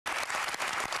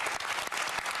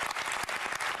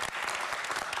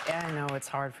Yeah, I know it's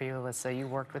hard for you, Alyssa. You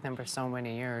worked with him for so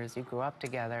many years. You grew up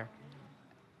together.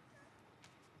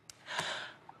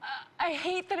 I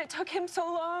hate that it took him so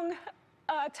long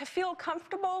to feel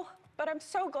comfortable, but I'm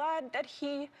so glad that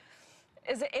he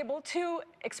is able to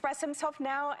express himself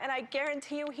now, and I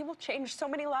guarantee you he will change so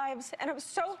many lives. And I'm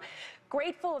so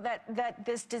grateful that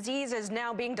this disease is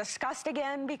now being discussed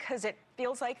again, because it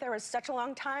feels like there was such a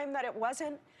long time that it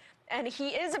wasn't. And he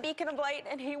is a beacon of light,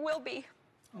 and he will be.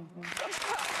 Mm-hmm.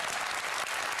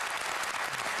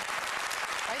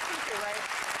 I think you're right.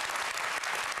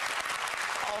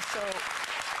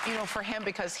 Also, you know, for him,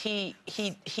 because he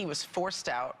was forced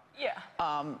out. Yeah.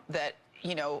 That,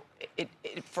 you know,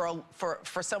 for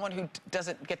someone who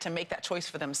doesn't get to make that choice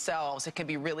for themselves, it can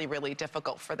be really, really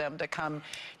difficult for them to come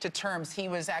to terms. He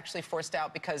was actually forced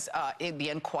out because in the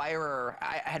Enquirer,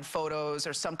 I had photos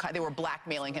or some kind, they were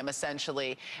blackmailing him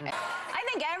essentially. I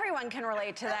think everyone can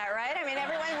relate to that, right? I mean,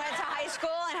 everyone went to high school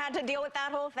and had to deal with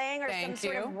that whole thing, or some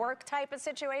sort of work type of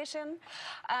situation.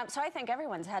 So I think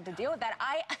everyone's had to deal with that.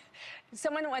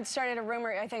 Someone once started a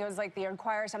rumor, I think it was like the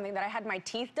Enquirer or something, that I had my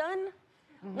teeth done.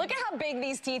 Mm-hmm. Look at how big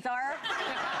these teeth are.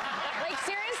 Like,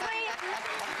 seriously?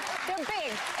 They're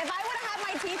big. If I would have had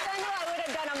my teeth done, though, I would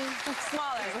have done them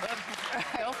smaller.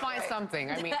 They'll find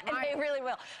something. I mean, they really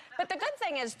will. But the good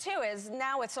thing is, too, is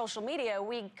now with social media,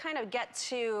 we kind of get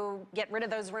to get rid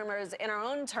of those rumors in our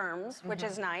own terms, which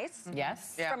is nice.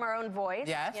 Yes. From our own voice,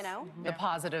 yes. You know? The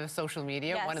positive social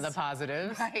media, one of the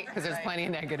positives. Right. Because there's plenty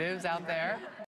of negatives out there.